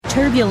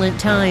Turbulent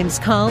times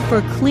call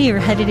for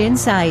clear-headed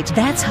insight.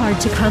 That's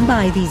hard to come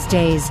by these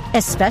days,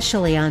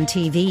 especially on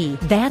TV.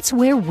 That's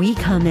where we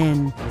come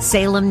in.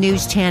 Salem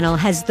News Channel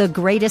has the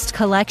greatest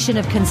collection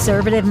of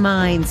conservative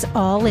minds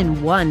all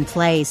in one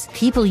place.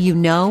 People you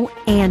know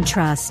and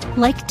trust,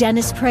 like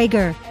Dennis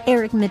Prager,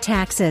 Eric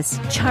Metaxas,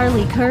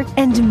 Charlie Kirk,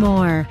 and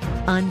more.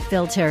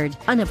 Unfiltered,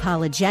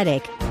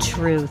 unapologetic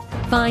truth.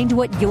 Find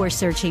what you're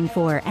searching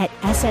for at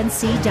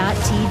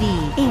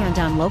snc.tv and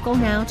on Local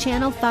Now,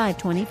 Channel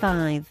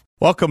 525.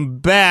 Welcome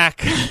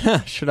back.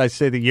 Should I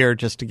say the year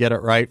just to get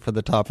it right for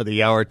the top of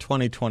the hour?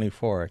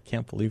 2024. I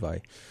can't believe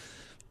I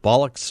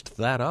bollocksed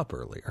that up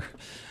earlier.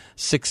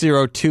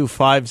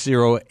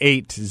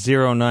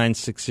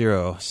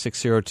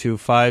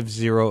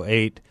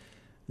 602-508-0960.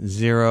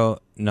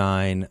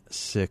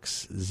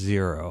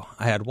 602-508-0960.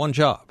 I had one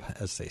job,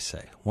 as they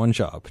say. One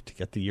job to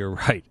get the year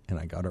right, and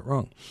I got it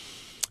wrong.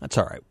 That's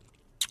all right.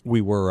 We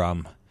were,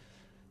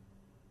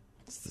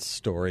 what's the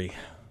story?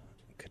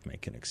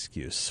 Make an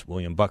excuse.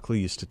 William Buckley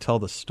used to tell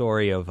the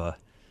story of a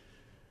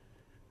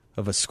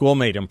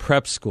schoolmate in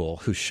prep school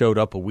who showed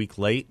up a week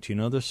late. Do you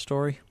know this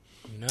story?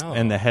 No.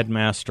 And the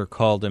headmaster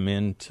called him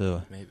in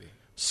to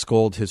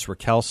scold his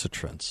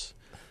recalcitrance.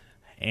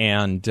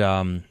 And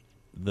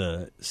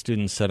the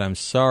student said, "I'm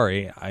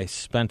sorry, I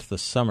spent the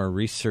summer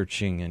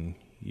researching in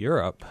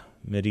Europe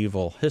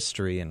medieval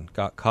history and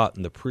got caught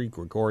in the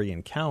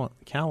pre-Gregorian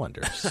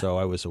calendar, so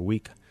I was a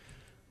week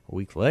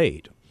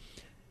late."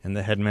 And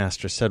the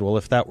headmaster said, "Well,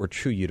 if that were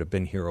true, you'd have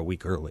been here a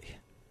week early."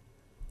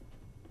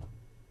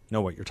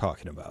 Know what you're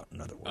talking about, in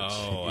other words.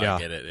 Oh, yeah. I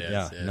get it.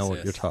 Yes, Know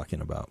what you're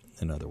talking about,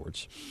 in other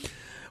words.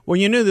 Well,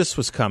 you knew this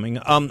was coming.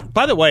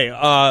 By the way,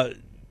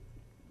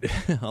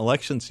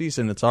 election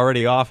season, it's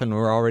already off and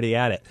we're already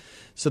at it.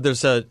 So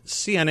there's a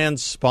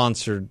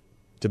CNN-sponsored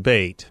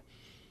debate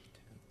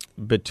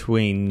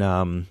between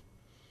Ron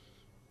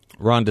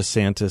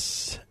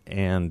DeSantis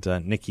and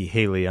Nikki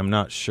Haley. I'm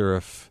not sure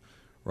if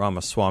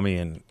Ramaswamy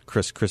and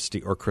Chris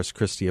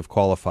Christie have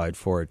qualified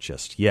for it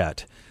just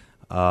yet.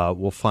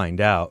 We'll find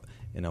out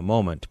in a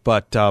moment.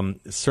 But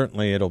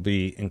certainly it'll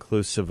be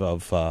inclusive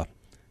of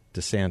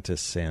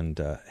DeSantis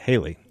and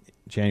Haley,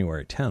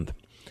 January 10th.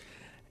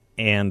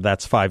 And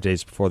that's 5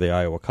 days before the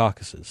Iowa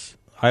caucuses.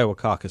 Iowa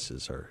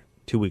caucuses are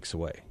 2 weeks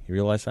away. You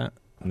realize that?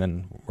 And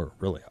then we're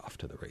really off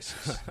to the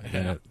races.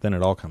 Yeah. Then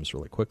it all comes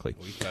really quickly.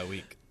 Week by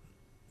week.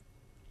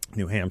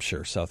 New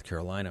Hampshire, South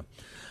Carolina.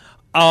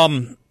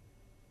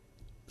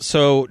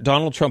 So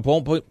Donald Trump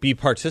won't be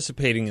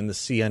participating in the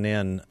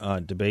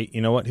CNN debate.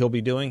 You know what he'll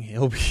be doing?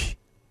 He'll be,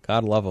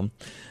 God love him.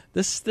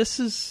 This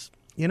is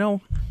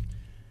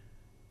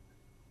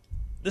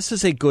this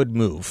is a good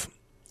move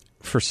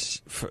for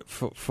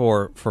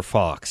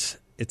Fox.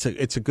 It's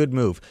a good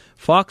move.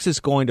 Fox is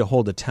going to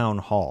hold a town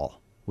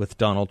hall with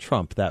Donald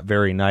Trump that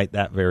very night,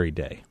 that very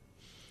day.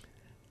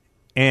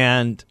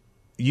 And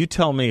you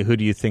tell me, who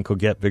do you think will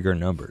get bigger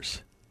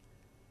numbers?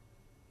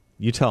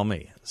 You tell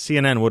me.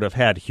 CNN would have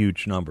had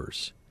huge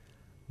numbers,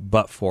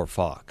 but for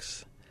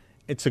Fox.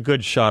 It's a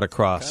good shot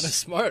across. Kind of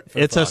smart for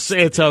it's Fox.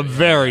 It's a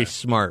very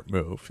smart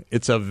move.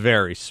 It's a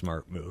very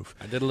smart move.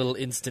 I did a little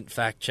instant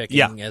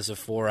fact-checking as of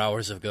 4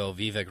 hours ago.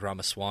 Vivek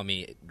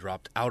Ramaswamy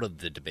dropped out of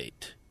the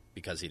debate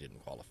because he didn't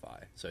qualify.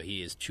 So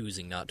he is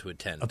choosing not to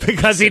attend.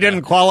 Because he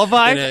didn't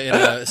qualify? In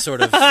a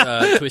sort of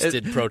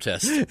twisted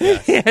protest.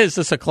 Yeah. Is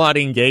this a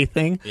Claudine Gay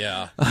thing?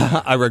 Yeah.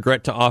 I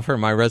regret to offer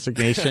my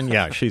resignation.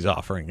 Yeah, she's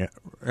offering it.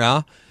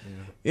 Yeah.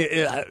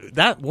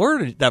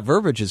 That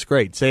verbiage is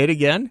great. Say it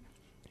again.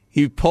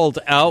 He pulled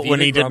out when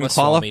he didn't qualify.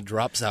 Vivek Ramaswamy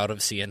drops out of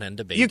CNN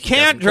debate. You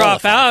can't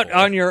drop out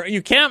on your.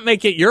 You can't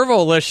make it your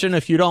volition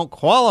if you don't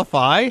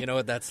qualify. You know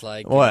what that's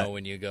like? What? You know,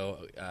 when you go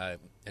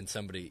and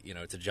somebody,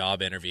 it's a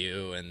job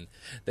interview, and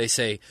they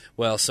say,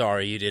 "Well,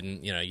 sorry, you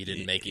didn't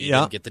make it. You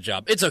didn't get the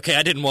job. It's okay.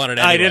 I didn't want it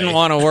anyway. I didn't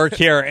want to work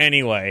here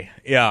anyway."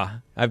 Yeah,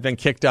 I've been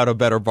kicked out of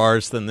better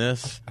bars than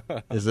this.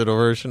 Is it a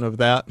version of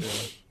that? Yeah.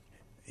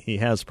 He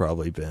has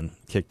probably been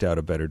kicked out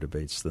of better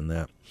debates than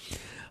that.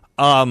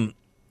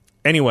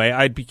 Anyway,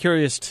 I'd be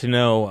curious to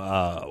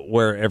know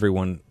where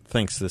everyone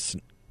thinks this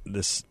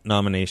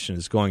nomination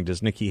is going.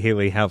 Does Nikki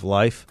Haley have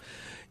life?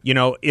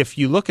 If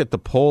you look at the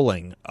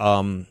polling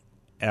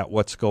at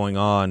what's going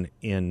on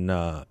in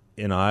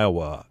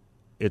Iowa,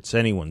 it's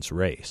anyone's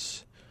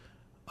race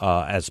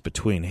as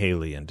between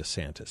Haley and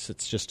DeSantis.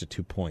 It's just a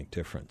 2-point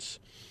difference.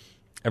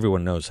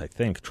 Everyone knows, I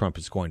think, Trump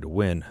is going to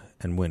win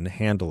and win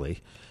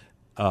handily,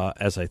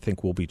 as I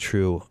think will be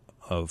true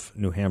of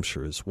New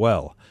Hampshire as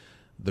well.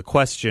 The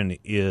question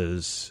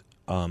is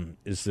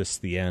this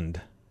the end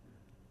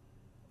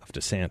of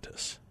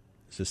DeSantis?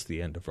 Is this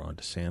the end of Ron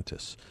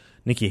DeSantis?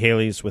 Nikki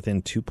Haley is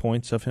within 2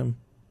 points of him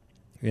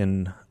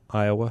in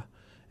Iowa,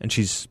 and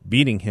she's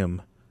beating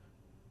him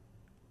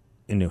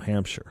in New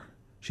Hampshire.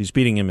 She's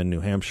beating him in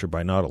New Hampshire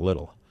by not a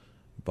little,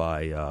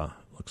 by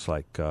looks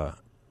like,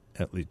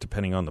 at least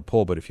depending on the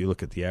poll, but if you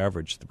look at the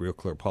average, the Real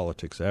Clear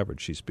Politics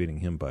average, she's beating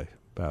him by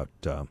about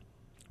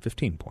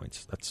 15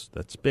 points.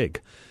 That's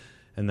big.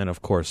 And then,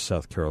 of course,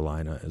 South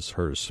Carolina is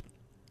hers.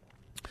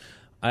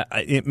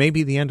 It may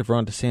be the end of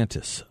Ron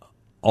DeSantis.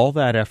 all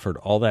that effort,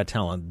 all that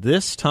talent.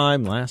 This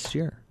time last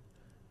year,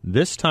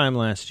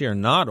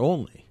 not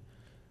only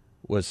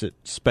was it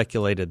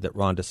speculated that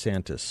Ron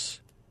DeSantis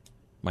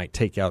might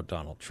take out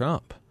Donald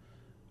Trump,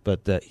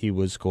 but that he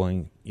was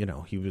going,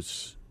 he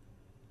was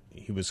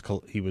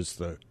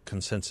the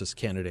consensus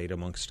candidate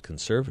amongst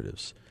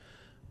conservatives.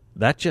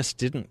 That just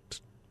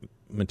didn't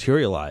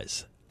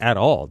materialize at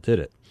all, did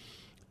it?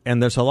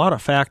 And there's a lot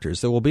of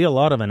factors. There will be a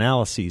lot of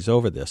analyses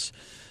over this.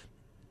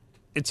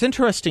 It's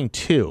interesting,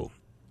 too,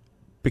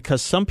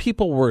 because some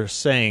people were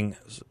saying,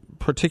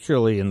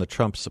 particularly in the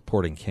Trump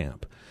supporting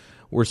camp,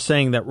 were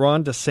saying that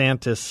Ron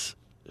DeSantis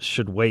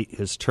should wait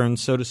his turn,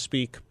 so to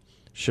speak,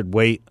 should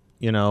wait,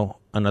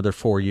 another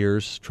 4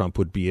 years. Trump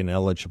would be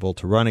ineligible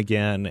to run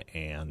again,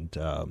 and,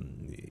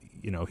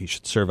 he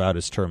should serve out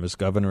his term as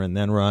governor and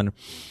then run.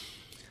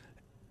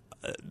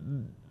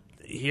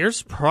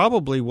 Here's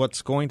probably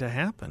what's going to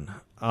happen.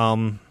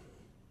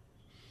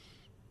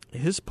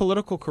 His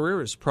political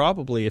career is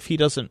probably, if he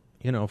doesn't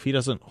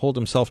hold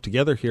himself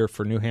together here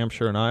for New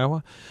Hampshire and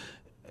Iowa,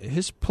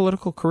 his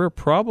political career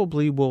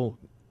probably will,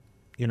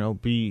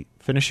 be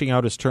finishing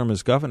out his term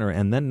as governor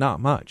and then not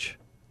much.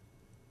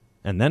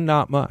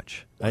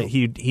 Well,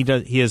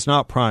 he is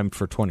not primed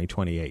for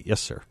 2028.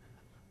 Yes, sir.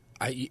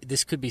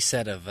 This could be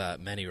said of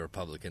many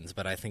Republicans,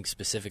 but I think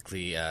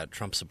specifically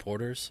Trump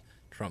supporters,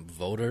 Trump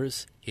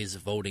voters, his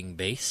voting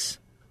base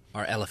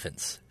are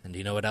elephants. And do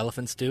you know what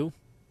elephants do?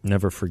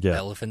 Never forget.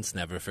 Elephants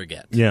never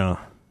forget. Yeah.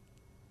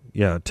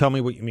 Tell me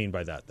what you mean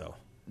by that, though.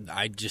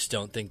 I just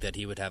don't think that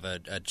he would have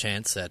a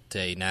chance at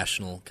a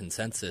national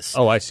consensus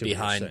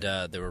behind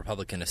the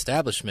Republican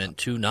establishment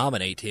to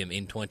nominate him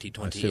in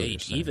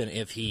 2028. Even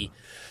if he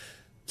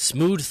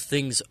smoothed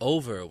things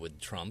over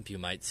with Trump, you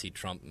might see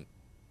Trump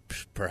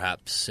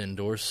perhaps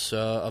endorse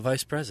a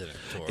vice president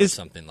or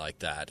something like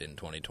that in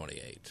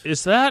 2028.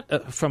 Is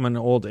that from an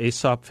old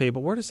Aesop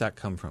fable? Where does that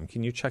come from?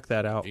 Can you check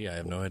that out? Yeah, I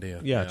have no idea.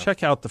 Yeah,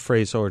 check out the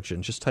phrase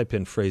origin. Just type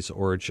in phrase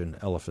origin,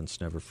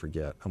 elephants never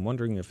forget. I'm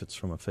wondering if it's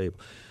from a fable,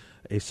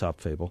 Aesop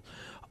fable.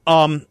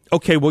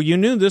 Okay, well, you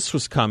knew this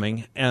was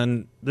coming,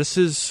 and this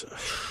is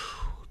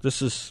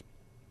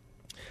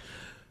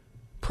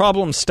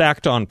problem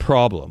stacked on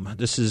problem.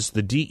 This is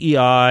the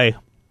DEI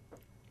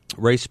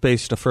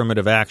race-based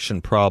affirmative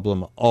action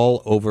problem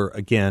all over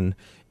again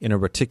in a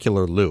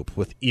reticular loop,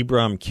 with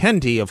Ibram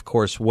Kendi, of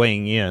course,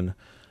 weighing in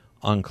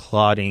on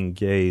Claudine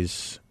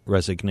Gay's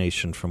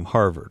resignation from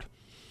Harvard.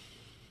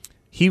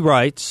 He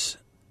writes,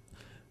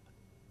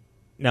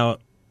 now,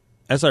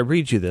 as I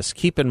read you this,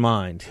 keep in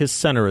mind, his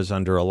center is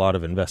under a lot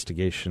of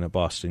investigation at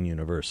Boston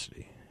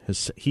University.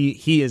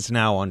 He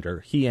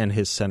and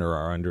his center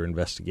are under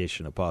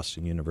investigation at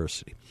Boston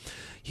University.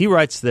 He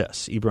writes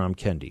this, Ibram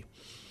Kendi.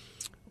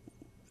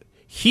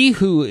 He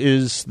who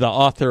is the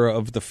author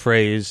of the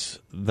phrase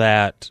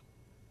that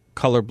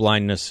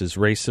colorblindness is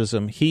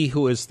racism, he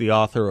who is the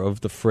author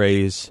of the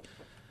phrase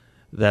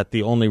that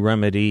the only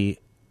remedy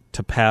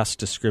to past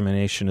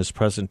discrimination is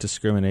present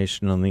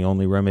discrimination and the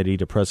only remedy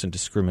to present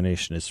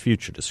discrimination is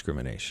future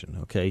discrimination.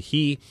 Okay,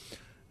 he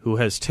who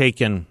has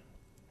taken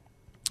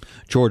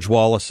George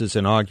Wallace's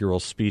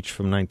inaugural speech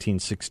from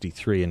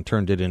 1963 and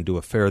turned it into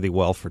a fare thee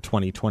well for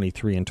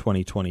 2023 and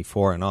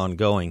 2024 and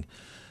ongoing,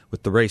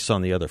 with the race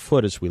on the other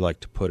foot, as we like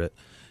to put it,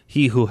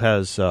 he who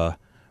has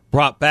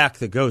brought back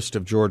the ghost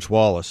of George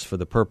Wallace for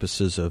the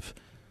purposes of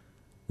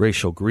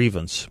racial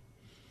grievance.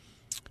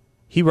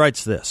 He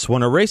writes this,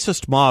 when a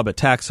racist mob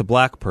attacks a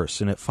black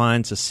person, it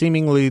finds a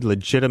seemingly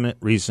legitimate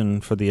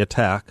reason for the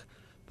attack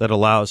that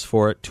allows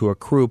for it to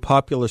accrue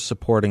popular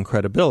support and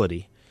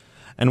credibility,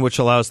 and which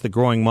allows the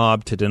growing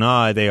mob to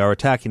deny they are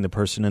attacking the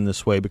person in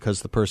this way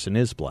because the person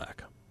is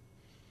black.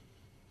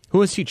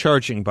 Who is he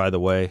charging, by the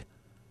way,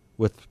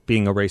 with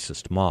being a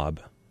racist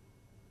mob?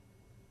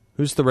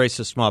 Who's the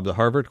racist mob? The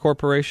Harvard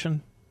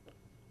Corporation?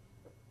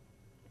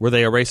 Were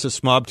they a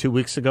racist mob 2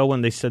 weeks ago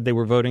when they said they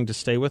were voting to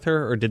stay with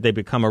her, or did they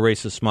become a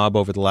racist mob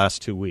over the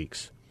last 2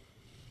 weeks?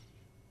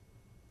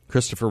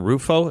 Christopher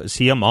Rufo, is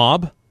he a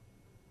mob?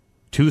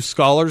 Two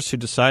scholars who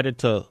decided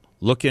to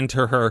look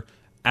into her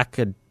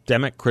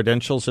academic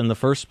credentials in the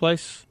first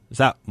place? Is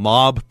that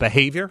mob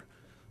behavior?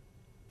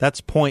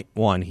 That's point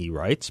one, he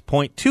writes.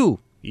 Point two,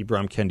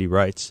 Ibram Kendi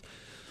writes,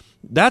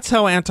 that's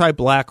how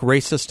anti-black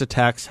racist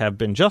attacks have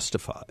been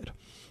justified.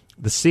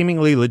 The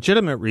seemingly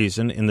legitimate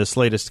reason in this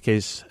latest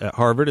case at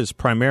Harvard is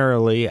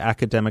primarily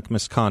academic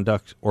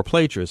misconduct or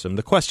plagiarism.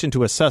 The question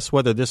to assess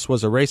whether this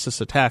was a racist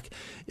attack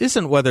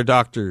isn't whether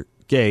Dr.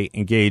 Gay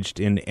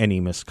engaged in any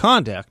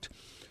misconduct.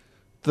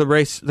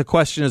 The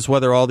question is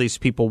whether all these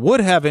people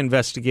would have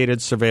investigated,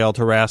 surveilled,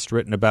 harassed,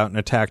 written about, and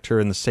attacked her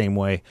in the same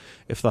way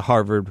if the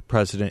Harvard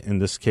president in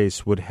this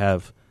case would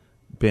have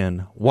been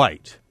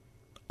white.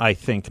 I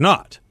think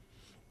not.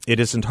 It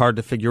isn't hard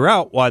to figure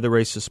out why the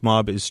racist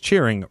mob is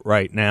cheering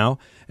right now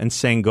and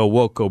saying go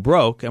woke, go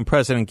broke, and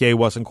President Gay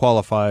wasn't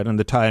qualified, and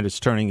the tide is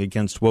turning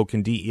against woke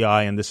and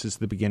DEI, and this is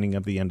the beginning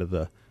of the end of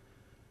the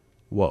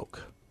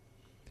woke.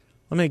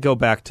 Let me go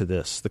back to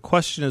this. The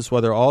question is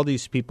whether all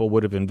these people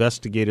would have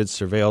investigated,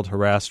 surveilled,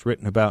 harassed,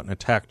 written about, and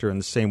attacked her in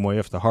the same way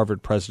if the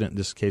Harvard president in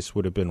this case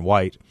would have been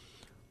white.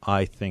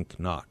 I think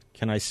not.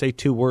 Can I say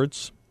 2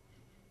 words?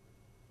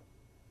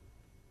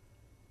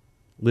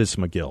 Liz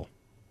McGill.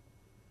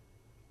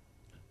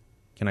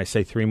 Can I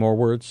say 3 more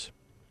words?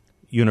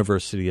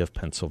 University of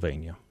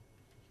Pennsylvania.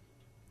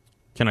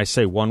 Can I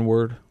say 1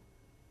 word?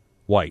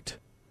 White.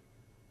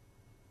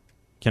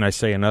 Can I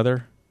say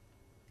another?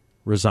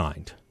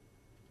 Resigned.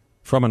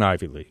 From an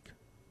Ivy League.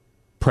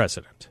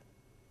 President.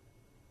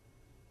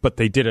 But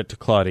they did it to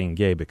Claudine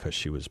Gay because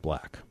she was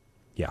black.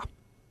 Yeah,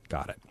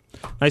 got it.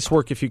 Nice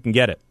work if you can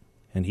get it.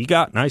 And he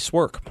got nice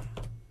work.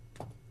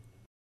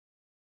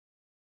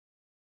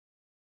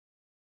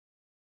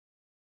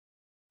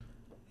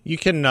 You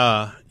can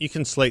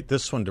slate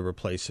this one to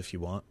replace if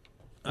you want.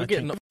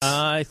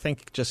 I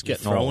think just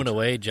getting old. Throwing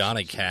away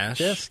Johnny Cash?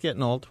 Just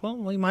getting old. Well,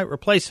 we might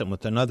replace him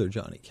with another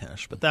Johnny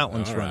Cash, but that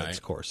one's run its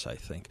course, I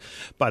think.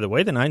 By the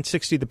way, the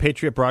 960 The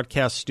Patriot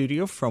broadcast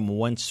studio from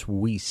whence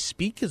we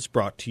speak is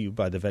brought to you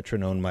by the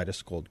veteran-owned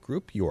Midas Gold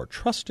Group, your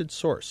trusted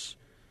source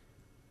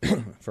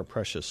for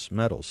precious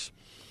metals.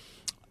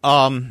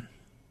 What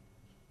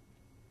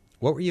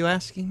were you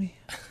asking me?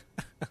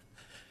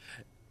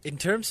 In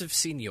terms of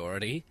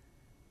seniority,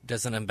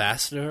 does an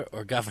ambassador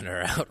or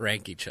governor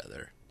outrank each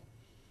other?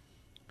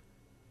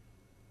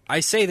 I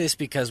say this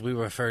because we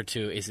refer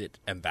to, is it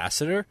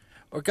ambassador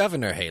or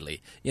Governor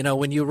Haley? You know,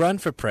 when you run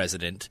for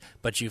president,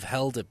 but you've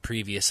held a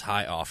previous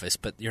high office,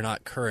 but you're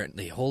not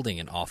currently holding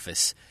an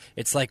office,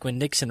 it's like when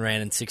Nixon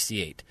ran in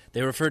 1968.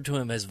 They referred to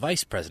him as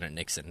Vice President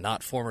Nixon,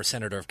 not former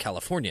Senator of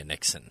California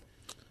Nixon.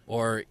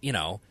 Or, you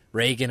know,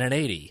 Reagan in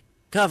 1980.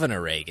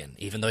 Governor Reagan,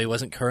 even though he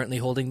wasn't currently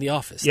holding the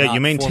office. Yeah, you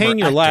maintain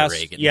your last.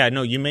 Reagan. Yeah,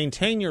 no, you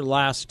maintain your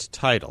last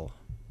title.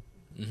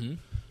 Mm-hmm.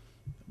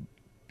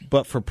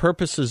 But for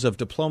purposes of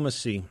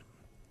diplomacy,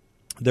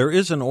 there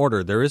is an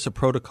order. There is a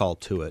protocol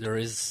to it. There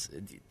is.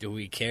 Do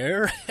we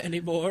care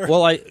anymore?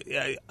 Well,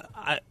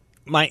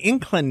 my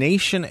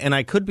inclination, and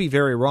I could be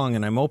very wrong,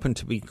 and I'm open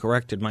to be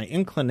corrected. My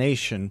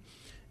inclination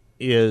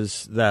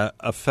is that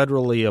a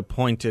federally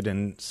appointed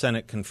and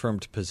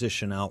Senate-confirmed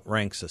position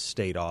outranks a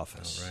state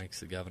office.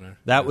 Outranks the governor.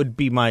 That would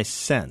be my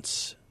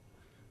sense,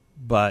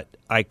 but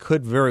I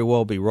could very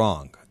well be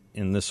wrong.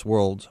 In this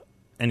world,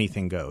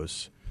 anything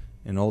goes.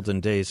 In olden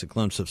days, a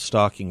glimpse of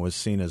stalking was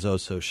seen as oh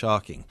so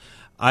shocking.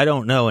 I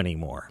don't know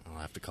anymore.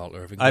 I'll have to call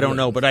Irving. I don't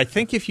know, but I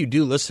think if you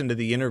do listen to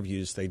the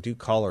interviews, they do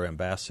call her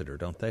ambassador,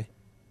 don't they?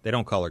 They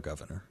don't call her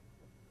governor.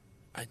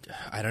 I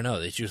don't know.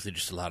 It's usually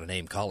just a lot of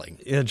name calling.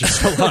 Yeah,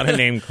 just a lot of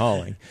name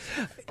calling.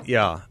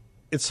 Yeah.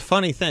 It's a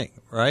funny thing,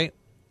 right?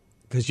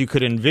 Because you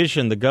could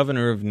envision the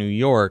governor of New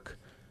York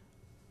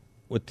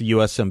with the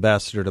U.S.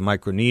 ambassador to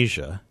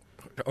Micronesia.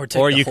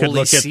 Or you could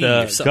look at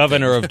the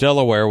governor of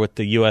Delaware with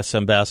the U.S.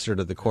 ambassador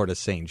to the court of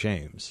St.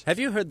 James. Have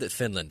you heard that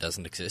Finland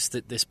doesn't exist?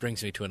 This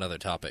brings me to another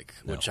topic,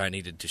 which I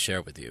needed to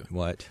share with you.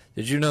 What?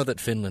 Did you know that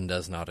Finland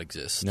does not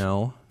exist?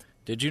 No.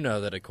 Did you know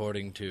that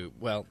according to,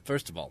 well,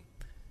 first of all,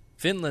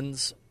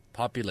 Finland's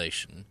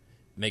population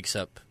makes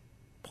up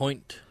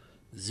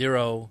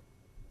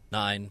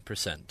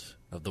 0.09%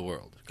 of the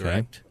world,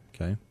 correct?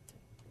 Okay.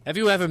 Have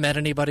you ever met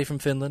anybody from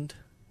Finland?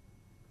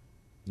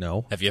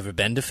 No. Have you ever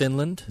been to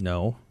Finland?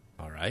 No.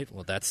 All right.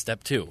 Well, that's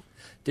step 2.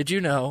 Did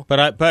you know? But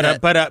I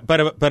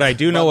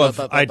do know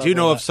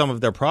of some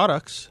of their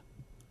products.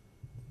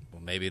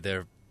 Well, maybe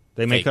they're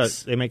They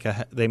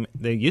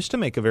used to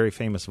make a very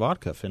famous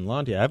vodka,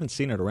 Finlandia. I haven't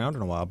seen it around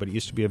in a while, but it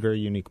used to be a very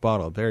unique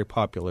bottle, very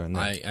popular in the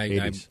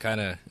 80s. I'm kind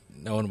of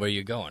knowing where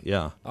you're going.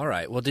 Yeah. All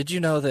right. Well, did you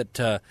know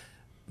that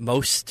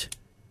most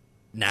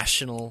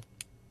national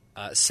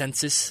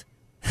census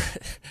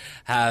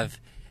have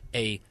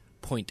a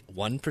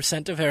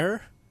 0.1% of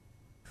error?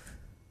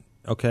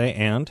 Okay,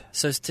 and?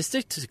 So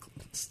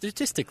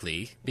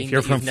statistically, being if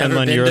you're that from you've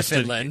Finland, never been to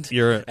Finland,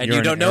 you're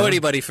you don't know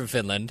anybody from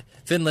Finland,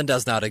 Finland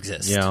does not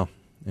exist. Yeah,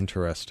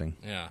 interesting.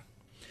 Yeah.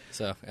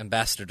 So,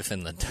 ambassador to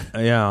Finland.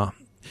 Yeah.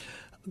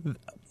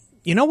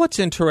 You know what's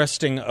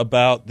interesting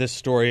about this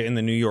story in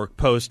the New York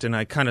Post, and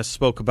I kind of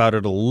spoke about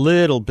it a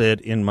little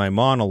bit in my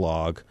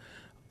monologue,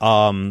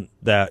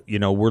 that, you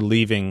know, we're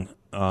leaving,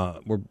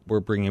 we're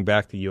bringing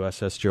back the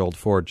USS Gerald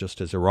Ford just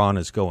as Iran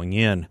is going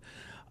in.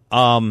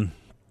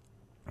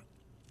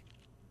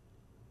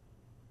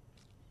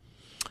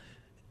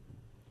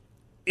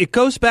 It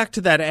goes back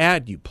to that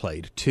ad you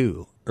played,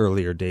 too,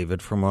 earlier,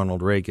 David, from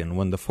Ronald Reagan.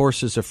 When the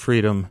forces of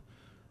freedom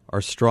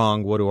are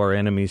strong, what do our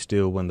enemies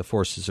do? When the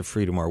forces of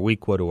freedom are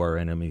weak, what do our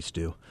enemies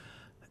do?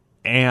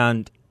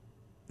 And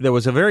there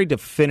was a very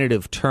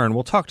definitive turn.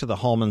 We'll talk to the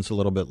Hallmans a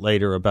little bit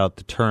later about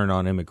the turn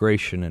on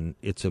immigration and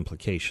its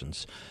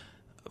implications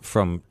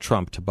from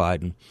Trump to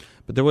Biden.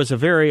 But there was a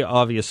very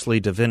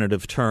obviously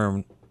definitive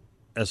turn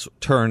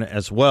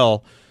as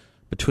well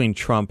between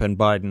Trump and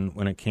Biden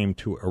when it came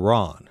to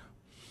Iran.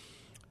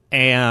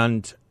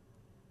 And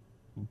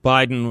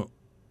Biden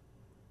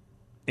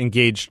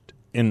engaged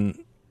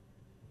in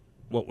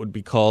what would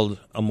be called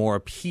a more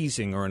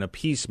appeasing or an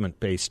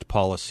appeasement-based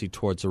policy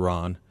towards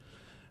Iran,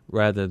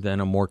 rather than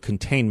a more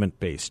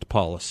containment-based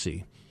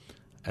policy,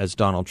 as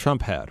Donald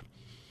Trump had.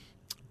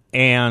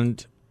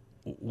 And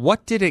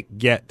what did it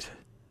get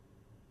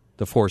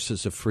the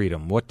forces of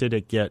freedom? What did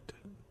it get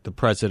the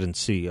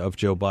presidency of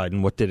Joe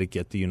Biden? What did it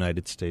get the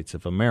United States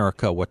of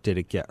America? What did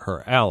it get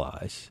her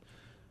allies?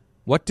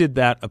 What did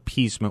that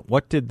appeasement,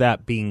 what did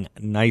that being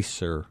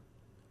nicer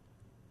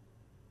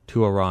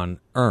to Iran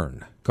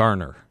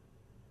garner?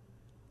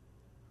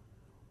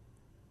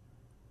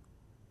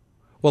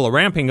 Well, a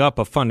ramping up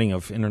of funding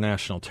of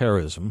international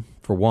terrorism,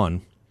 for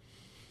one,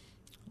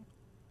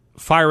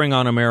 firing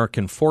on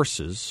American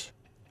forces,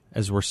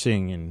 as we're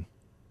seeing in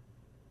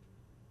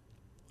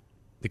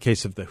the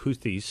case of the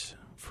Houthis,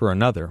 for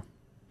another.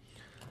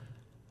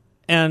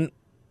 And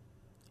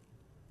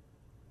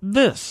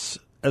this,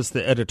 as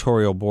the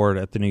editorial board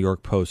at the New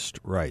York Post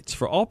writes,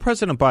 for all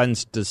President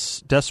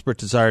Biden's desperate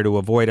desire to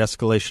avoid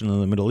escalation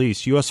in the Middle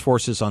East, U.S.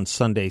 forces on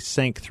Sunday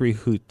sank 3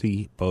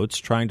 Houthi boats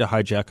trying to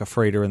hijack a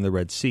freighter in the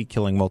Red Sea,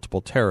 killing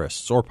multiple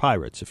terrorists, or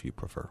pirates if you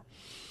prefer.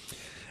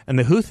 And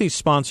the Houthi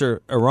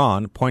sponsor,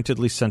 Iran,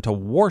 pointedly sent a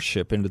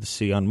warship into the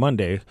sea on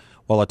Monday,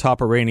 while a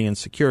top Iranian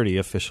security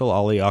official,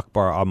 Ali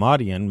Akbar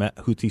Ahmadian, met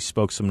Houthi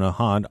spokesman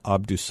Nahad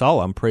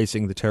Abdusalam,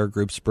 praising the terror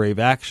group's brave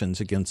actions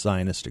against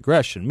Zionist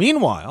aggression.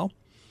 Meanwhile,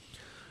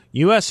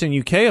 U.S. and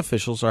U.K.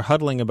 officials are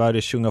huddling about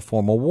issuing a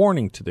formal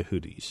warning to the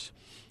Houthis.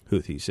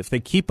 If they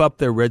keep up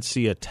their Red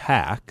Sea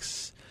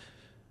attacks,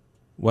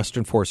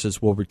 Western forces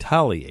will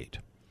retaliate.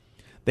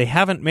 They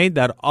haven't made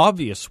that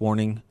obvious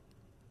warning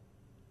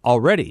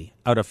already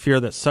out of fear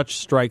that such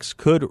strikes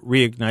could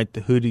reignite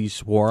the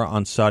Houthis' war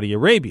on Saudi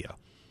Arabia.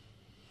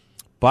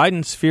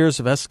 Biden's fears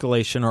of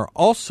escalation are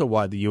also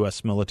why the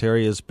U.S.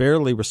 military has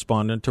barely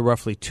responded to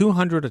roughly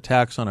 200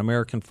 attacks on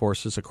American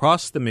forces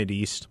across the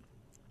Mideast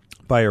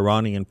by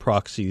Iranian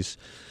proxies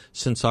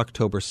since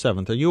October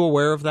 7th. Are you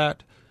aware of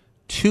that?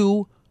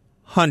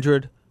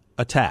 200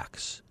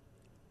 attacks.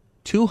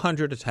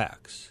 200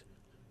 attacks.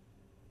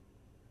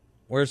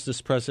 Where's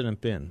this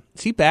president been?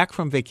 Is he back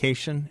from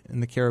vacation in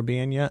the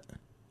Caribbean yet?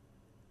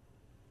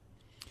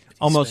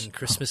 Almost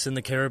Christmas in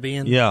the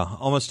Caribbean? Yeah.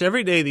 Almost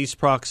every day these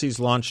proxies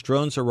launch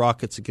drones or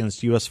rockets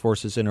against U.S.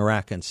 forces in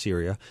Iraq and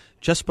Syria.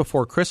 Just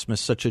before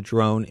Christmas, such a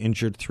drone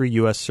injured 3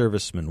 U.S.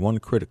 servicemen, one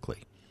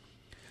critically.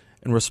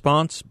 In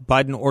response,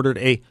 Biden ordered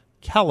a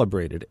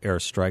calibrated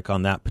airstrike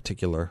on that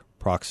particular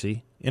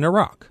proxy in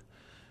Iraq.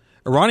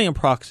 Iranian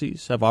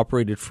proxies have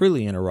operated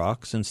freely in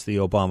Iraq since the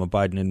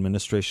Obama-Biden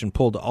administration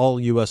pulled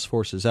all U.S.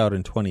 forces out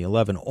in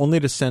 2011,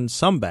 only to send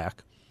some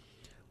back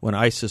when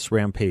ISIS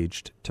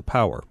rampaged to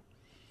power.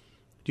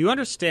 Do you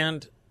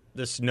understand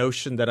this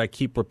notion that I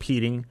keep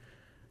repeating,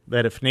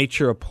 that if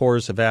nature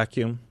abhors a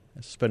vacuum,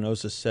 as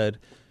Spinoza said,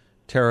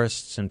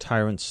 terrorists and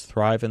tyrants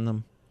thrive in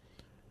them?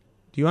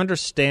 Do you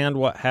understand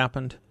what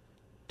happened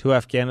to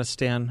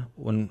Afghanistan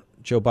when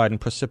Joe Biden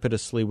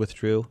precipitously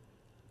withdrew?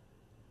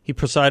 He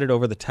presided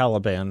over the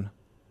Taliban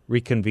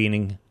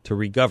reconvening to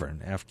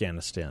regovern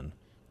Afghanistan.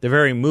 The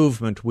very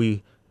movement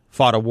we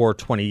fought a war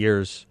 20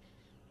 years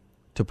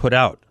to put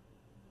out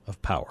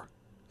of power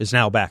is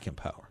now back in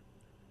power.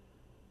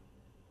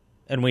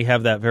 And we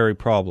have that very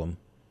problem,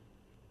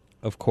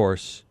 of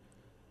course,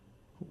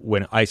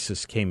 when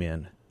ISIS came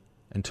in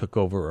and took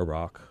over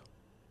Iraq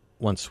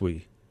once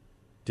we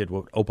did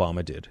what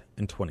Obama did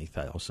in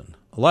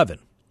 2011.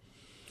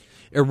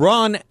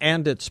 Iran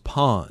and its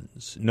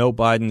pawns know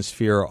Biden's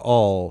fear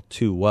all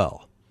too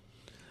well.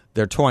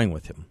 They're toying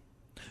with him,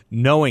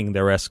 knowing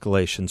their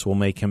escalations will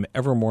make him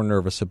ever more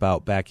nervous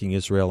about backing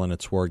Israel in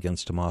its war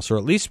against Hamas, or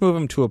at least move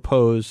him to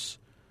oppose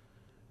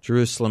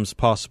Jerusalem's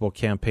possible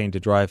campaign to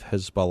drive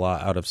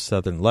Hezbollah out of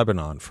southern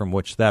Lebanon, from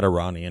which that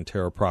Iranian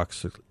terror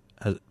proxy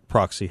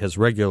has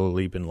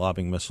regularly been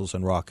lobbing missiles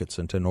and rockets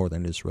into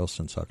northern Israel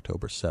since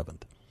October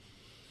 7th.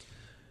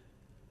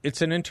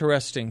 It's an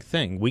interesting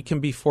thing. We can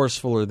be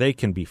forceful or they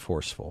can be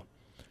forceful.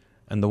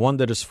 And the one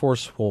that is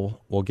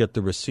forceful will get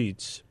the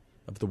receipts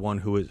of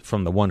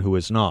from the one who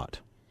is not.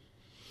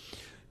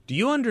 Do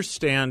you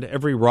understand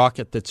every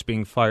rocket that's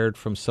being fired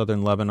from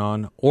southern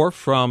Lebanon or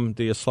from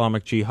the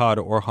Islamic Jihad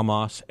or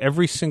Hamas,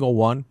 every single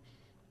one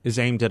is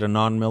aimed at a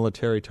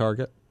non-military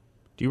target?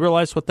 Do you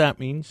realize what that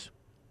means?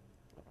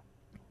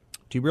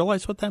 It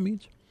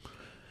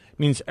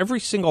means every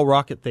single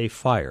rocket they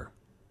fire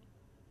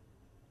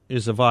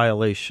is a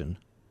violation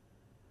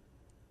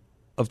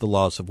of the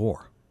laws of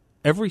war.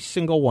 Every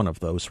single one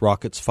of those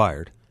rockets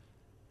fired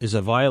is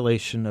a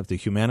violation of the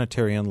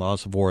humanitarian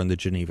laws of war and the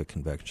Geneva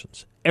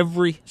Conventions.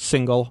 Every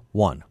single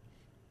one.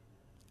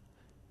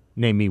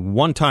 Name me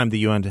one time the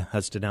UN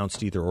has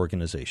denounced either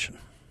organization.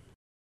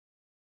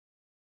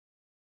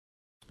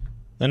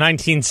 The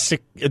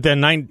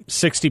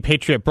 960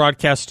 Patriot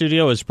Broadcast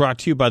Studio is brought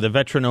to you by the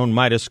veteran-owned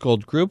Midas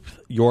Gold Group,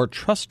 your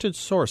trusted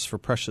source for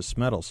precious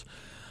metals.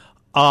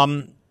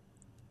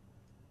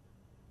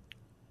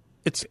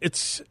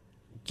 It's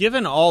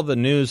given all the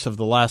news of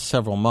the last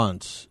several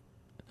months,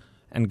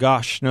 and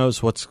gosh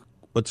knows what's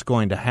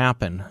going to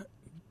happen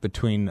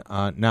between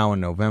now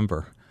and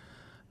November.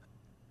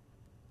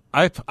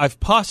 I've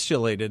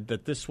postulated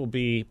that this will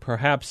be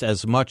perhaps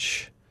as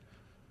much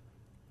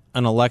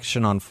an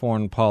election on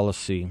foreign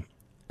policy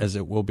as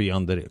it will be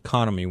on the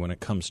economy when it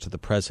comes to the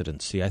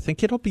presidency. I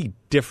think it'll be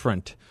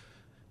different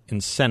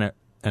in Senate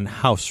and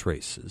House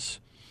races.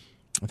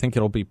 I think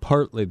it'll be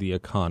partly the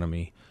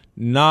economy,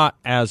 not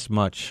as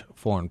much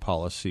foreign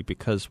policy,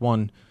 because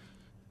one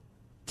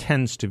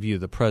tends to view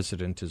the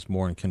president as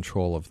more in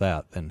control of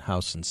that than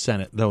House and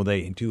Senate, though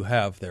they do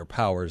have their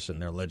powers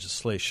and their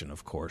legislation,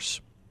 of course.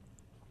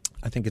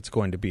 I think it's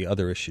going to be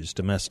other issues,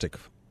 domestic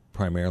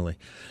primarily.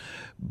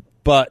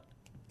 But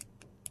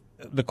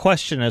the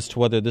question as to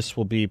whether this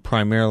will be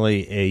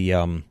primarily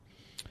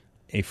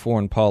a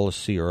foreign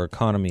policy or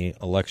economy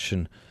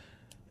election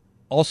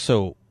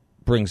also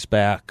brings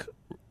back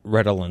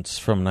redolence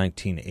from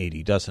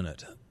 1980, doesn't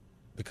it?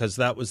 Because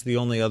that was the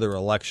only other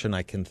election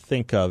I can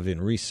think of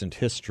in recent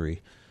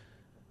history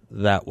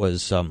that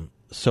was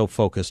so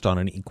focused on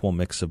an equal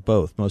mix of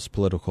both. Most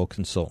political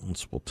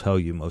consultants will tell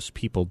you most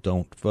people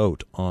don't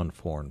vote on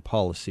foreign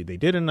policy. They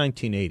did in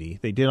 1980.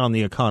 They did on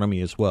the economy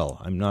as well.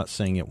 I'm not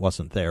saying it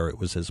wasn't there. It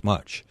was as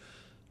much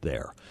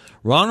there.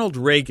 Ronald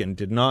Reagan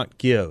did not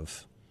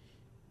give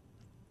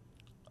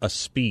a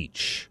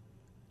speech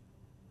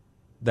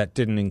that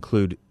didn't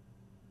include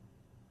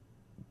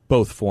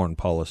both foreign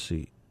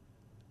policy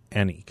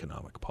and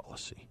economic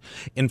policy.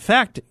 In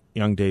fact,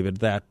 young David,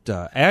 that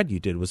ad you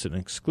did was an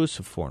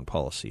exclusive foreign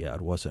policy ad,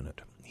 wasn't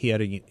it? He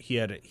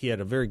had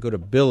a very good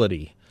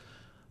ability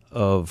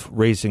of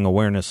raising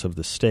awareness of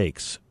the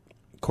stakes.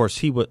 Of course,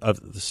 he was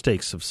of the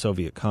stakes of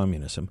Soviet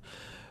communism.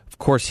 Of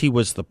course, he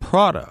was the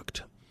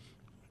product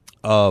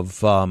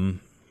of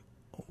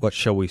what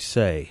shall we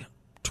say,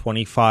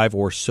 25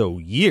 or so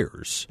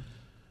years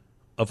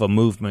of a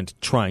movement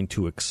trying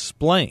to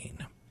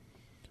explain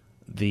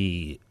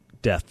the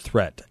death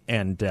threat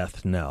and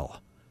death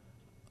knell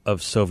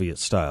of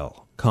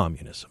Soviet-style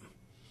communism.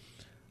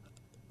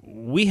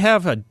 We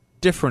have a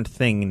different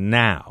thing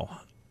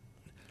now,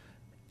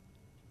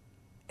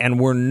 and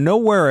we're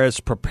nowhere as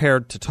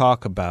prepared to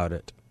talk about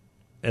it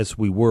as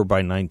we were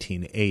by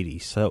 1980,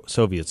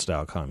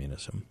 Soviet-style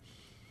communism,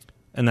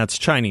 and that's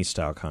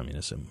Chinese-style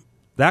communism.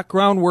 That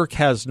groundwork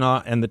has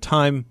not, and the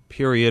time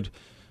period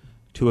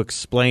to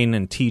explain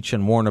and teach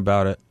and warn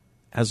about it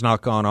has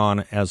not gone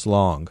on as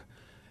long.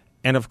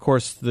 And, of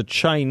course, the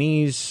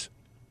Chinese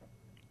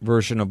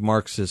version of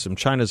Marxism,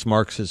 China's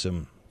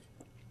Marxism,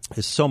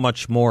 is so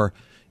much more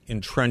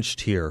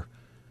entrenched here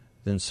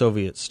than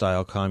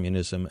Soviet-style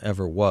communism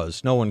ever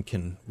was. No one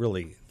can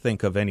really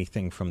think of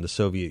anything from the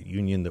Soviet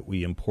Union that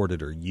we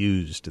imported or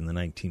used in the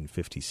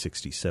 1950s,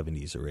 60s,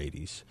 70s, or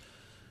 80s.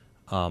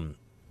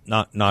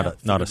 Not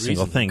a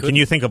single thing. Can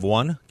you think of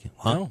one?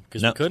 Huh? No,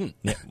 because we couldn't.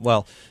 Yeah,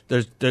 well,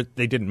 they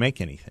didn't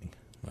make anything.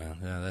 Well,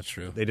 yeah, that's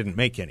true. They didn't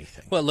make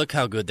anything. Well, look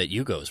how good that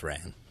Yugos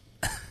ran.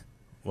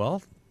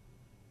 Well,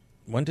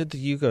 when did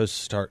the Yugos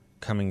start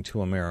coming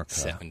to America?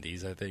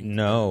 70s, I think.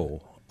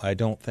 No, I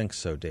don't think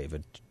so,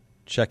 David.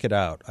 Check it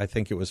out. I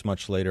think it was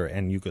much later,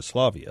 and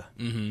Yugoslavia.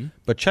 Mm-hmm.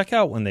 But check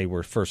out when they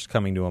were first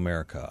coming to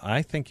America.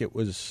 I think it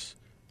was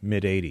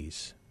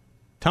mid-'80s.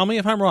 Tell me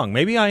if I'm wrong.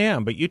 Maybe I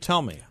am, but you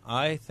tell me.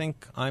 I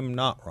think I'm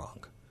not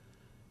wrong.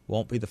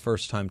 Won't be the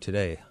first time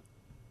today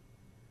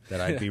that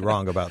I'd be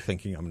wrong about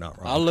thinking I'm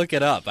not wrong. I'll look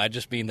it up. I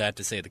just mean that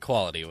to say the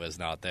quality was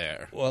not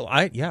there. Well,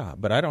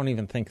 but I don't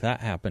even think that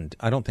happened.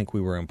 I don't think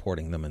we were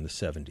importing them in the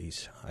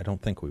 70s. I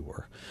don't think we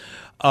were.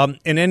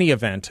 In any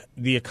event,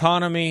 the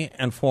economy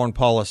and foreign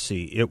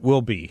policy, it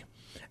will be.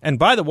 And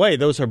by the way,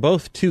 those are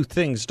both two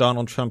things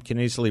Donald Trump can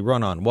easily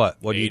run on. What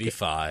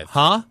 85.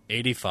 Huh?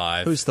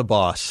 85. Who's the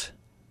boss?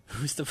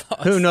 Who's the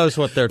boss? Who knows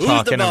what they're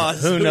talking about?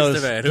 Who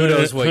knows the man? Who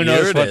knows what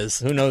year it is?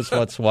 Who knows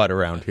what's what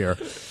around here?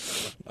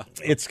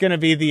 It's going to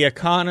be the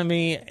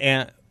economy,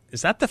 and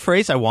is that the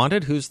phrase I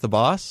wanted? Who's the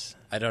boss?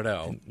 I don't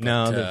know.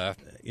 No,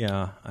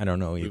 I don't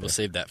know either. We will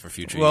save that for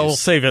future use. Well, we'll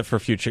save it for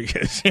future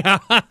use. Yeah.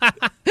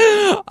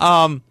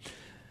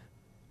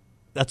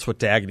 That's what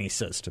Dagny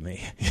says to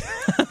me.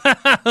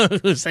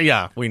 So,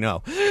 yeah, we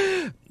know.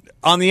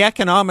 On the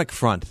economic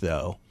front,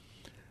 though,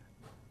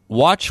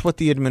 watch what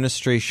the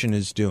administration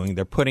is doing.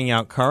 They're putting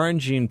out Karine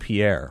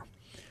Jean-Pierre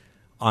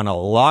on a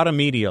lot of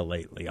media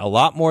lately, a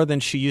lot more than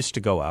she used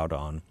to go out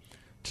on,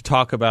 to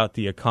talk about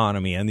the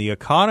economy. And the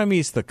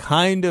economy's the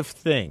kind of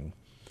thing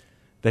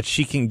that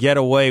she can get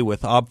away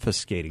with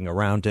obfuscating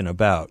around and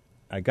about.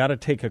 I got to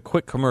take a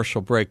quick commercial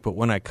break, but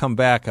when I come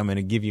back, I'm going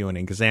to give you an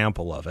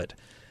example of it.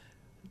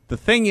 The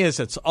thing is,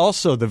 it's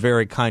also the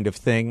very kind of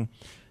thing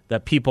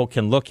that people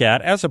can look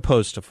at, as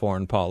opposed to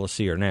foreign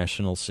policy or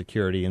national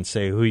security, and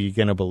say, who are you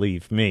going to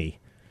believe, me?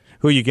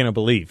 Who are you going to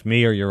believe,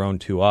 me or your own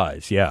two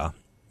eyes? Yeah.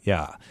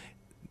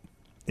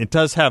 It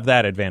does have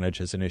that advantage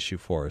as an issue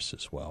for us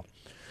as well.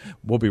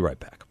 We'll be right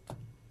back.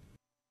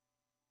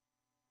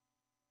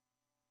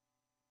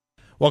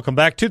 Welcome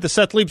back to the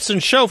Seth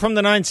Leibsohn Show from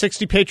the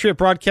 960 Patriot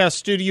Broadcast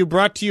Studio,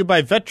 brought to you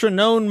by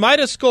veteran-owned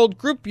Midas Gold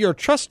Group, your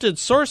trusted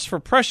source for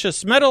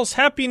precious metals.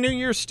 Happy New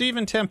Year,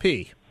 Stephen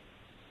Tempe.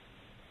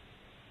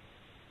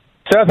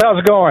 Seth, how's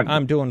it going?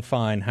 I'm doing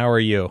fine. How are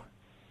you?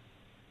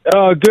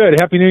 Good.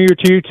 Happy New Year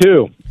to you,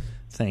 too.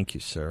 Thank you,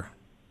 sir.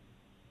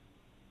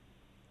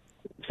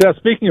 So,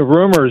 speaking of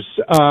rumors,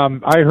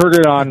 I heard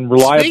it on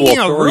reliable Speaking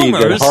of authorities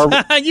rumors, at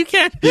Harvard. you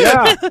can't.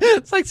 Yeah.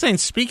 It's like saying,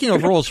 speaking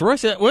of Rolls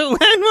Royce, when were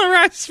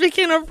I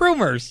speaking of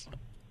rumors?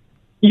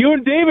 You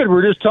and David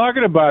were just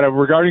talking about it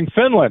regarding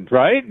Finland,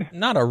 right?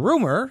 Not a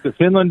rumor. That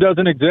Finland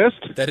doesn't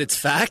exist? That it's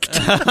fact?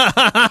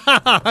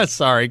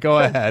 Sorry, go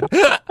ahead.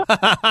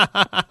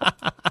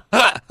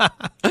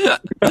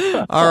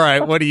 All right,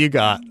 what do you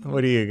got?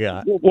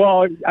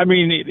 Well, I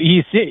mean,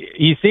 he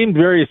seemed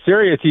very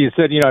serious. He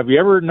said, have you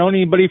ever known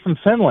anybody from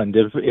Finland?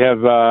 And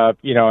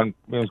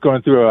was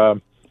going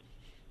through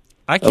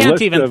I can't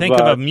even think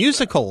of a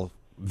musical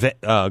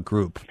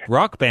group,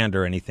 rock band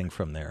or anything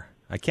from there.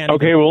 I can't.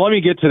 Okay, well, let me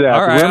get to that.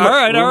 All right.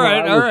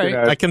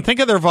 I can think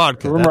of their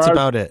vodka. That's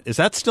about it. Is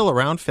that still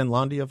around,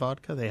 Finlandia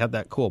vodka? They have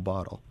that cool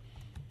bottle.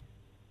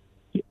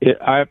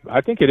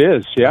 I think it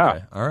is, yeah.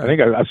 Okay, all right. I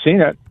think I've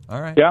seen it.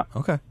 All right. Yeah.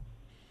 Okay.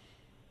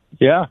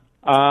 Yeah.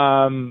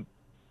 No,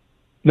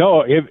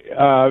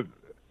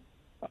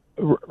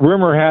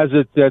 rumor has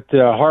it that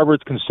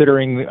Harvard's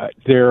considering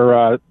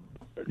their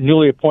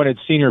newly appointed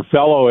senior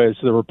fellow as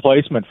the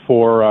replacement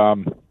for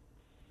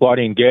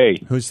Claudine Gay.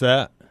 Who's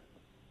that?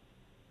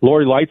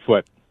 Lori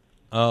Lightfoot.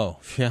 Oh,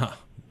 yeah.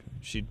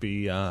 She'd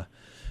be, at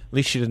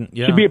least she didn't,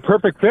 yeah. She'd be a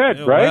perfect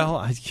fit, right? Well,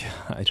 I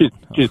don't know.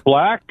 She's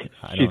black.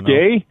 She's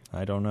gay.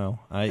 I don't know.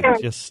 I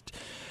just,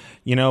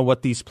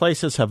 what these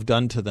places have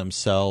done to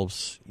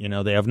themselves,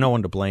 they have no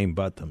one to blame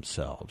but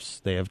themselves.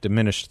 They have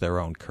diminished their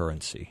own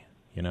currency,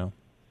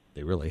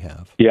 They really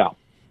have. Yeah,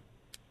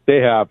 they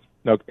have.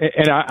 No,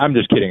 and I'm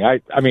just kidding.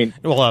 I mean,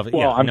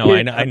 I know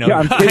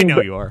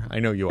you are.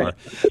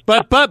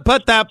 But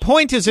that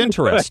point is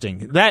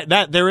interesting.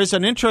 That there is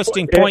an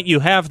interesting point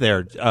you have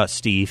there,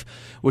 Steve,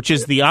 which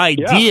is the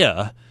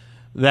idea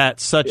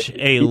that such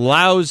a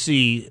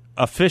lousy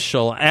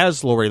official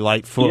as Lori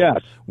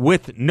Lightfoot,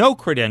 with no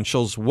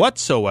credentials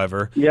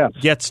whatsoever,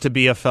 gets to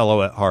be a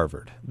fellow at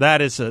Harvard.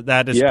 That is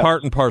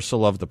part and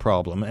parcel of the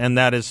problem, and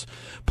that is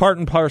part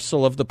and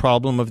parcel of the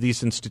problem of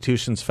these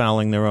institutions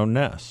fouling their own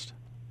nest.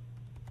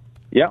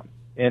 Yeah,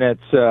 and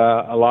it's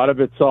a lot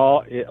of it's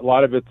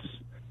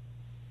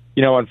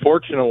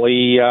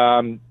unfortunately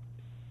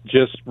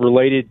just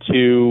related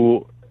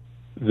to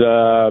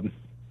the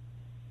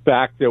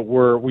fact that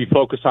we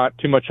focus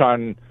too much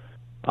on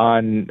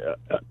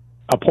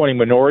appointing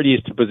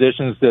minorities to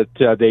positions that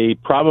there's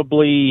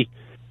probably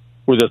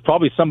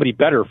somebody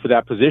better for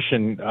that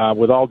position,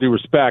 with all due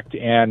respect,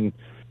 and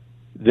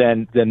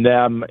than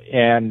them,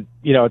 and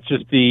it's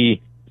just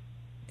the.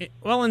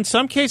 Well, in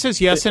some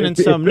cases, yes, and in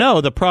some,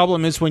 no. The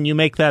problem is when you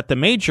make that the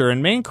major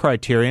and main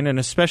criterion, and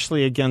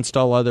especially against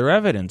all other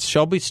evidence.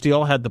 Shelby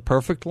Steele had the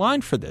perfect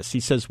line for this. He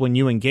says, when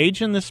you engage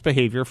in this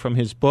behavior from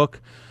his book,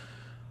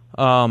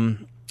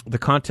 The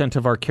Content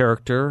of Our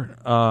Character,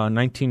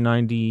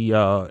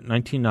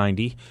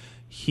 1990,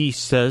 he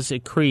says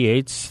it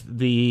creates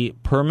the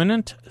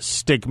permanent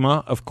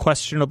stigma of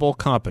questionable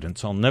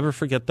competence. I'll never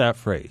forget that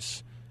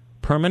phrase.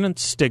 Permanent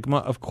stigma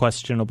of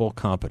questionable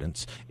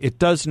competence. It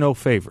does no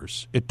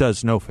favors. It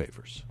does no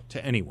favors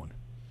to anyone.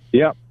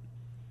 Yeah,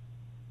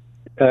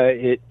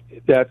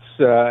 that's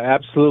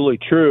absolutely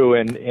true,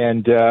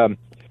 and I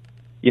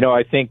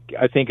think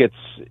it's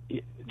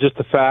just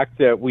the fact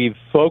that we've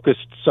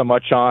focused so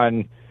much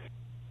on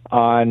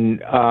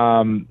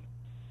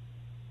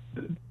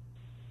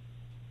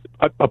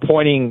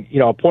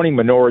appointing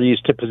minorities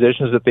to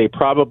positions that they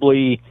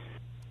probably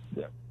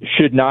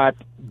should not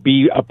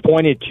be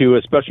appointed to,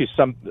 especially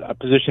a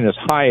position as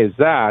high as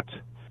that,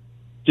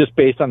 just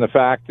based on the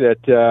fact that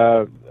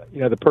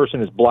the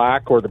person is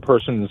black or the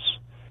person's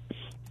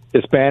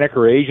Hispanic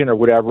or Asian or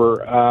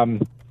whatever.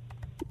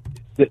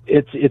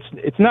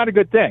 It's not a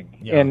good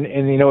thing, and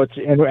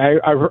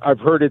I've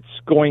heard it's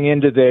going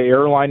into the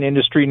airline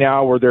industry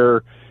now, where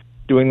they're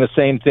doing the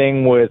same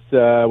thing with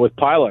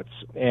pilots,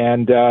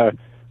 and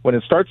when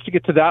it starts to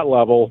get to that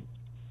level,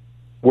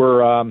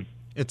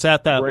 it's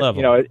at that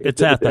level.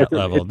 It's at that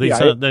level.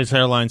 These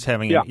airlines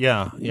having it.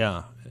 Yeah.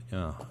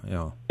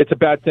 It's a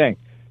bad thing.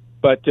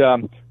 But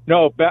on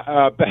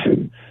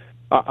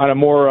a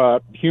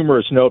more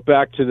humorous note,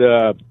 back to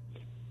the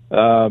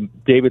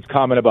David's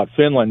comment about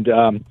Finland.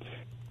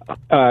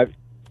 I've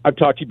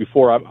talked to you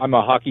before. I'm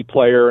a hockey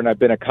player, and I've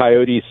been a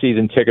Coyotes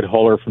season ticket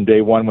holder from day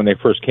one when they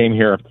first came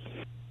here.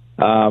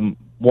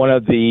 One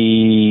of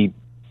the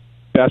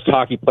best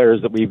hockey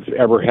players that we've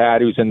ever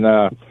had, who's in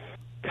the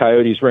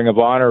Coyotes Ring of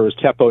Honor, is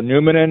Teppo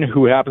Numminen,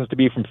 who happens to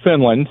be from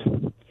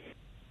Finland.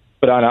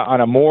 But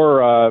on a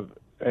more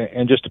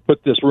and just to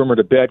put this rumor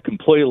to bed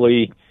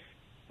completely,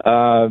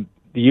 the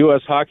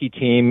U.S. hockey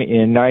team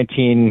in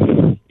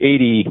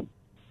 1980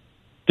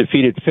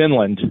 defeated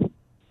Finland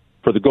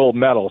for the gold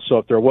medal. So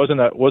if there wasn't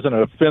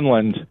a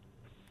Finland,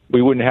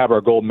 we wouldn't have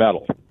our gold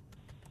medal.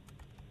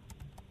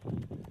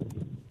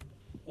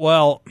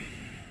 Well,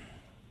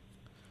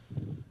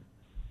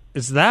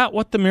 is that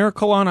what the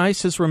Miracle on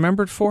Ice is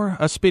remembered for?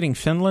 Us beating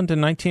Finland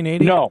in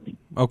 1980? No.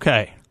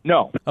 Okay.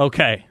 No.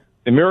 Okay.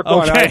 The Miracle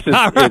on Ice is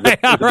about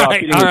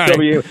beating the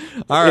Soviet.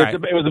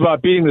 It was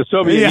about beating the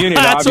Soviet Union.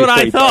 That's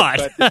obviously,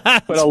 what I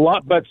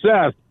thought. But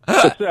Seth,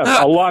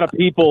 a lot of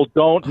people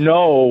don't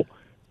know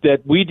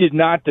that we did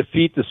not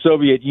defeat the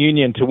Soviet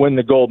Union to win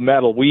the gold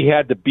medal. We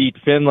had to beat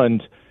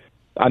Finland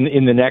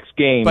in the next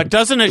game. But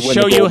doesn't it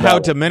show you how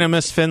de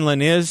minimis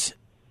Finland is?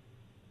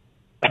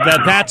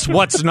 That's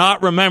what's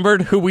not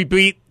remembered, who we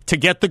beat to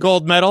get the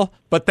gold medal,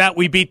 but that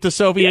we beat the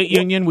Soviet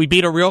Union, we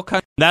beat a real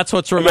country. That's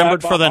what's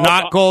remembered for the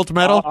not gold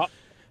medal.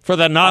 For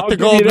the not the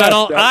gold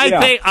medal,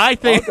 I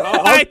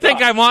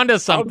think I'm onto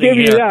something. I'll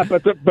give you that,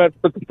 but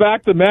the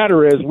fact of the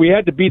matter is, we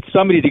had to beat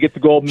somebody to get the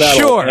gold medal.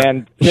 Sure,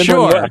 and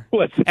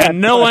and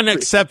no one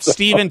except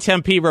Stephen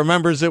Tempe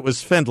remembers it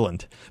was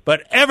Finland,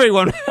 but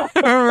everyone.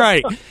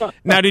 Right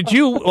now, did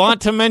you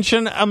want to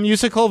mention a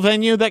musical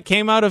venue that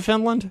came out of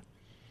Finland?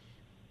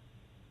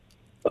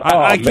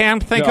 I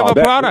can't think of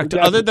a product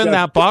other than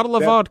that bottle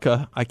of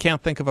vodka. I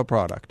can't think of a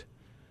product.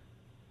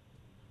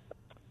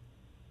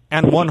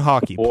 And one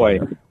hockey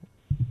player.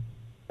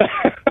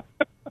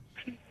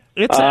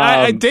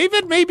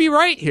 David may be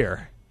right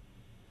here.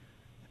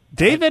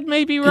 David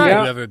may be right.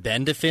 Have you ever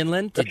been to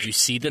Finland? Did you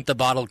see that the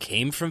bottle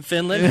came from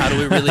Finland? How do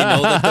we really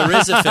know that there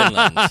is a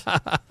Finland?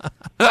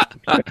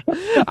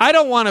 I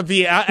don't want to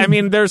be... I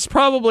mean, there's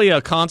probably a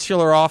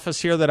consular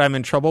office here that I'm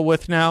in trouble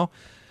with now.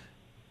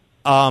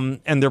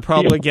 And they're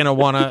probably going to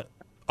want to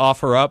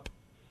offer up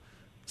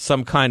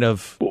some kind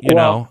of,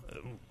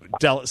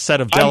 set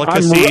of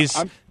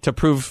delicacies to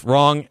prove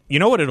wrong. You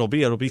know what it'll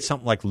be? It'll be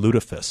something like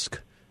lutefisk.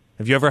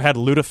 Have you ever had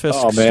lutefisk,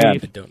 Oh, man.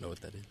 Steve? I don't know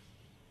what that is.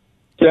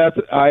 Seth,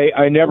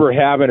 I never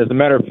have. And as a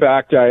matter of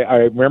fact, I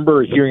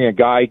remember hearing a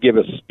guy give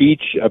a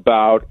speech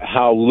about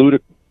how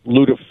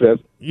lutefisk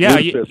you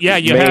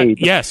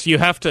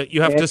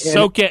have to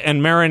soak it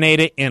and marinate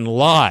it in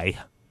lye.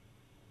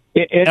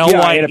 L-Y-E.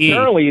 And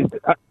apparently...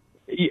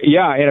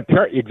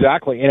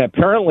 exactly. And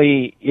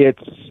apparently,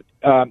 it's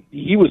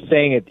he was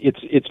saying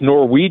it's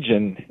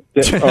Norwegian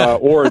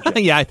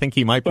origin. Yeah, I think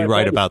he might be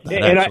right about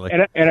that. Actually,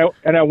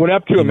 and I went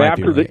up to him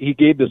after he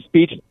gave the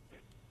speech.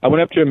 I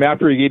went up to him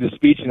after he gave the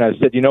speech, and I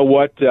said, "You know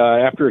what?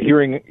 After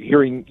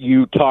hearing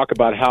you talk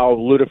about how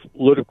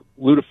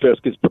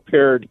lutefisk is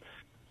prepared,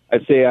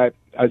 I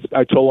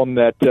told him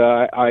that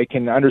I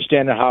can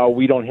understand how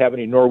we don't have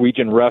any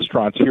Norwegian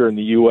restaurants here in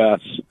the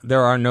U.S.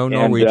 There are no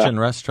Norwegian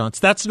restaurants.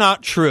 That's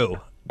not true.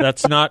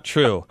 That's not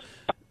true.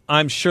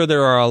 I'm sure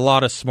there are a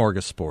lot of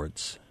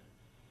smorgasbords.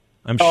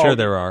 I'm sure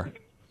there are.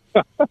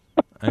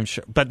 I'm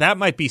sure, but that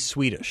might be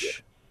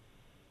Swedish.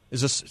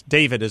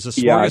 David? Is a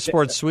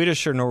smorgasbord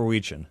Swedish or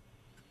Norwegian?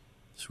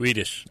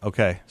 Swedish.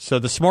 Okay, so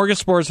the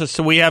smorgasbords.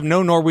 So we have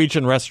no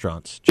Norwegian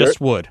restaurants, just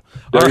wood.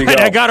 All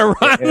right, I got to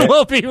run.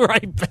 We'll be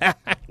right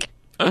back.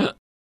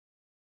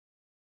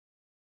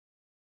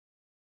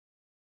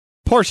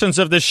 Portions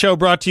of this show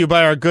brought to you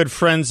by our good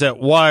friends at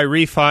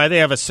YRefi. They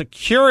have a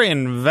secure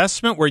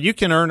investment where you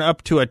can earn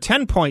up to a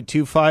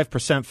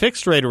 10.25%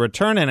 fixed rate of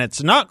return, and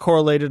it's not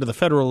correlated to the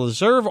Federal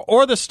Reserve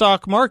or the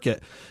stock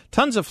market.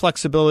 Tons of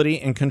flexibility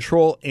and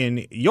control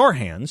in your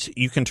hands.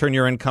 You can turn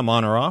your income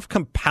on or off,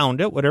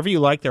 compound it, whatever you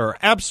like. There are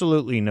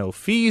absolutely no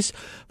fees.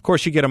 Of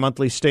course, you get a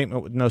monthly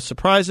statement with no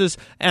surprises,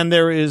 and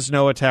there is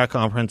no attack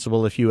on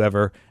principal if you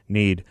ever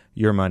need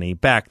your money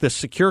back. This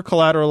secure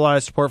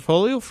collateralized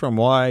portfolio from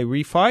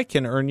YRefi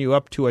can earn you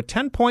up to a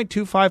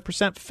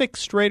 10.25%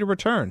 fixed rate of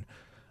return.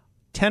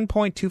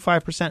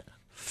 10.25%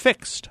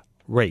 fixed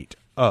rate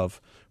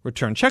of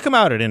return. Check them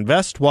out at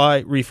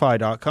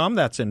investYRefi.com.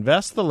 That's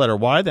invest, the letter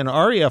Y, then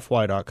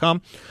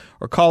REFY.com.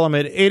 Or call them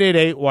at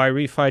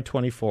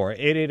 888-YRefi24.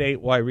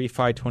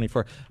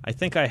 888-YRefi24. I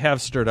think I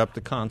have stirred up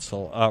the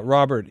console.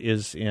 Robert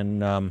is in,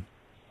 where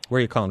are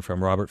you calling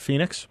from, Robert?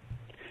 Phoenix?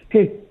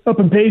 Hey, up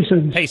in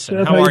Payson.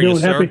 Payson, how are you,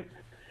 sir?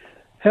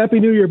 Happy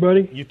New Year,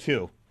 buddy. You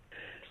too.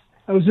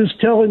 I was just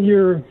telling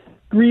your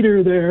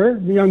greeter there,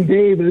 young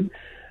David,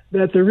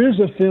 that there is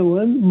a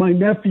Finland. My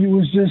nephew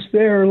was just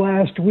there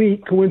last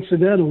week,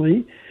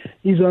 coincidentally.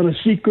 He's on a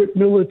secret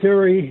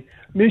military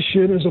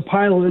mission as a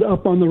pilot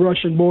up on the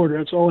Russian border.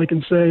 That's all I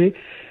can say.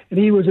 And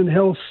he was in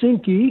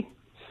Helsinki,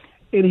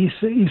 and he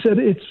said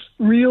it's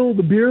real.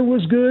 The beer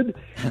was good.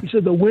 He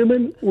said the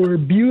women were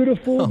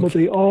beautiful, but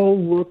they all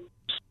looked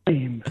the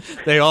same.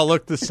 They all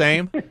look the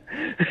same?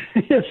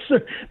 Yes,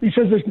 sir. He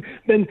says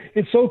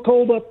it's so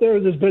cold up there,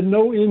 there's been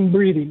no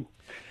inbreeding.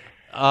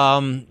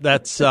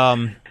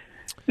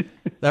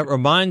 That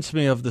reminds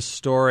me of the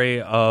story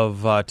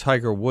of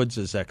Tiger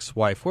Woods'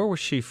 ex-wife. Where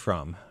was she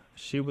from?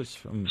 She was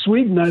from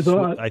Sweden, I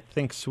thought. I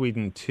think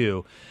Sweden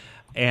too.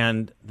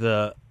 And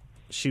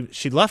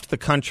she left the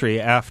country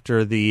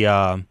after the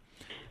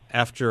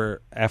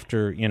after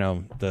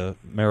the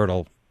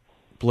marital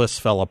bliss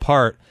fell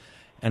apart.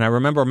 And I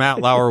remember Matt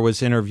Lauer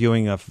was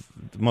interviewing the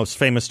most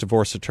famous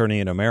divorce attorney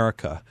in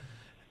America,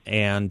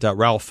 and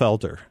Ralph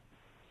Felder,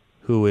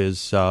 who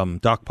is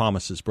Doc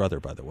Pomus's brother,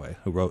 by the way,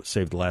 who wrote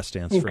Save the Last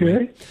Dance for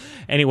Me.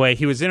 Anyway,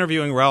 he was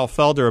interviewing Ralph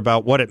Felder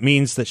about what it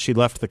means that she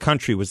left the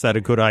country. Was that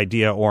a good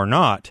idea or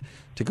not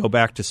to go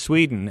back to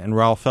Sweden? And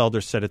Ralph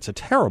Felder said it's a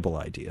terrible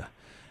idea.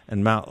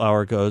 And Matt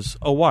Lauer goes,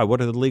 oh, why?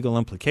 What are the legal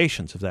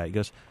implications of that? He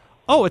goes,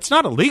 oh, it's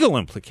not a legal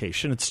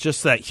implication. It's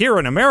just that here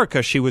in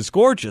America, she was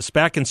gorgeous.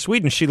 Back in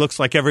Sweden, she looks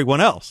like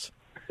everyone else.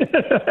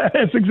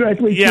 That's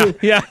exactly true.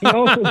 Yeah.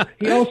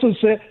 He also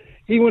said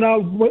he went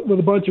out with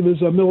a bunch of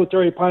his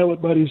military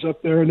pilot buddies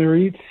up there, and they were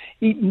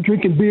eating,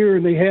 drinking beer,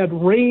 and they had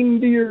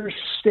reindeer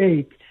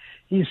steak.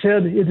 He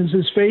said it is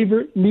his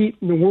favorite meat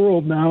in the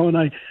world now, and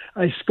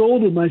I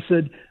scolded him. I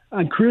said,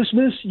 on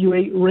Christmas, you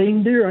ate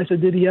reindeer? I said,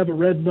 did he have a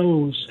red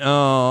nose?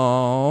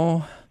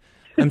 Oh,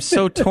 I'm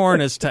so torn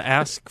as to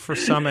ask for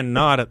some and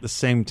not at the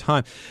same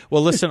time.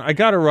 Well, listen, I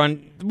got to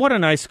run. What a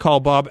nice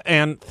call, Bob,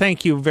 and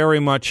thank you very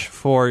much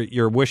for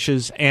your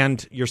wishes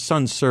and your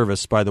son's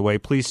service, by the way.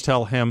 Please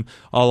tell him,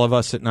 all of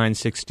us at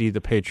 960 The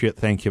Patriot,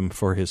 thank him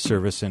for his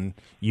service and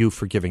you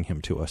for giving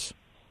him to us.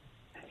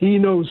 He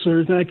knows,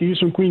 sir. Thank you. He's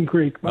from Queen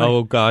Creek. Bye.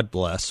 Oh, God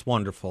bless.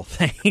 Wonderful.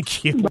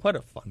 Thank you. What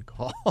a fun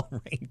call.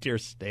 Reindeer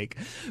steak.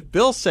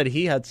 Bill said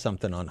he had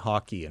something on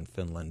hockey in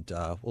Finland.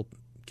 We'll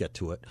get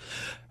to it.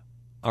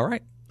 All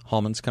right.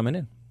 Hallman's coming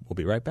in. We'll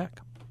be right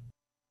back.